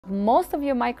most of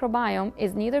your microbiome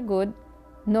is neither good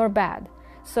nor bad.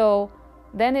 So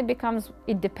then it becomes,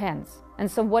 it depends. And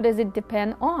so what does it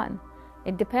depend on?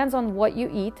 It depends on what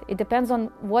you eat. It depends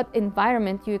on what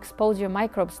environment you expose your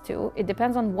microbes to. It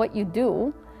depends on what you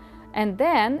do. And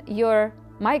then your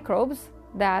microbes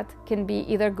that can be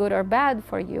either good or bad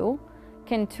for you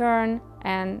can turn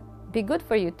and be good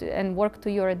for you and work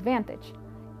to your advantage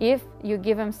if you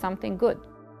give them something good.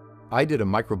 I did a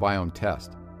microbiome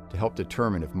test to help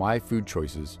determine if my food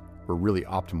choices were really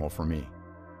optimal for me.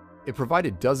 It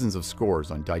provided dozens of scores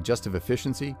on digestive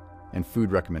efficiency and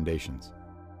food recommendations.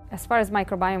 As far as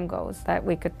microbiome goes that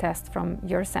we could test from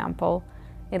your sample,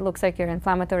 it looks like your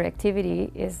inflammatory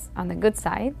activity is on the good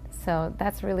side, so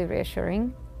that's really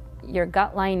reassuring. Your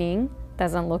gut lining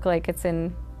doesn't look like it's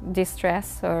in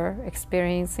distress or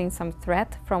experiencing some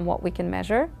threat from what we can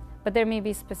measure, but there may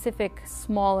be specific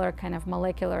smaller kind of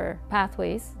molecular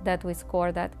pathways that we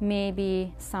score that may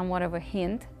be somewhat of a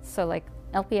hint. So like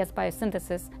LPS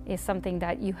biosynthesis is something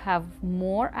that you have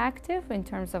more active in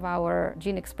terms of our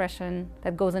gene expression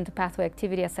that goes into pathway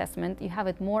activity assessment. You have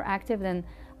it more active than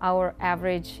our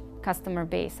average customer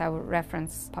base, our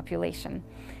reference population.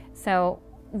 So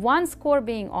one score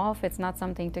being off, it's not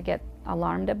something to get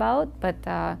alarmed about, but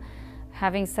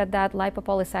having said that,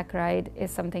 lipopolysaccharide is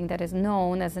something that is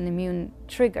known as an immune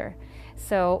trigger.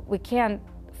 So we can't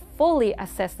fully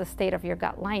assess the state of your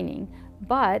gut lining,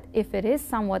 but if it is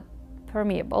somewhat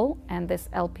permeable and this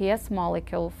LPS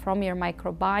molecule from your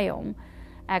microbiome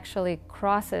actually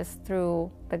crosses through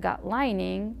the gut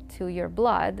lining to your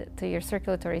blood, to your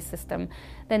circulatory system,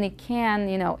 then it can,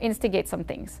 instigate some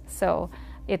things. So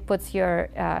it puts your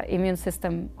immune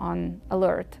system on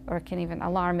alert, or can even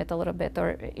alarm it a little bit,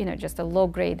 or just a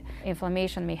low-grade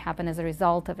inflammation may happen as a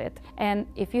result of it. And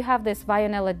if you have this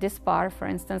Vionella dispar, for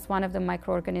instance, one of the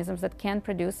microorganisms that can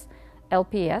produce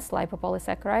LPS,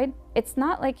 lipopolysaccharide, it's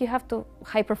not like you have to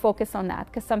hyper-focus on that,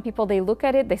 because some people, they look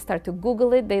at it, they start to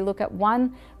Google it, they look at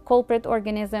one culprit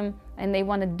organism and they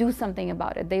want to do something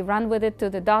about it. They run with it to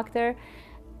the doctor.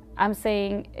 I'm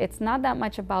saying it's not that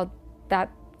much about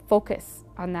that focus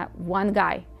on that one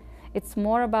guy. It's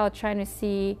more about trying to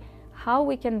see how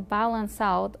we can balance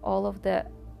out all of the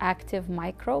active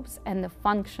microbes and the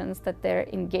functions that they're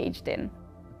engaged in.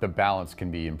 The balance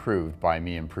can be improved by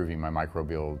me improving my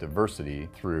microbial diversity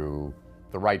through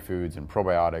the right foods and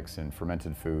probiotics and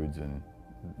fermented foods, and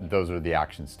those are the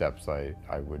action steps I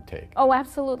would take. Oh,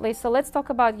 absolutely. So let's talk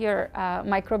about your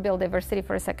microbial diversity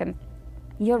for a second.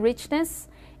 Your richness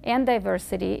and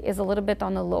diversity is a little bit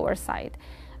on the lower side,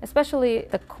 especially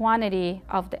the quantity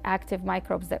of the active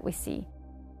microbes that we see.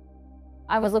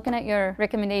 I was looking at your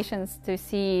recommendations to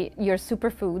see your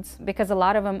superfoods, because a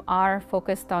lot of them are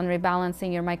focused on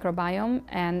rebalancing your microbiome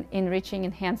and enriching,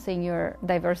 enhancing your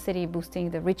diversity, boosting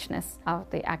the richness of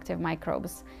the active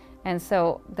microbes. And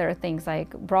so there are things like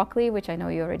broccoli, which I know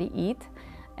you already eat,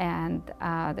 and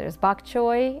there's bok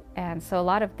choy. And so a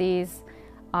lot of these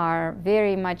are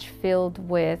very much filled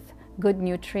with good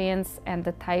nutrients and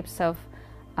the types of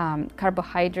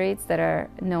carbohydrates that are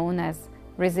known as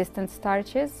resistant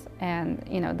starches, and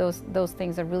those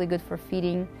things are really good for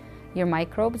feeding your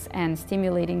microbes and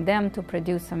stimulating them to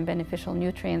produce some beneficial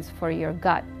nutrients for your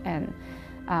gut and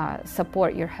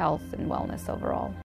support your health and wellness overall.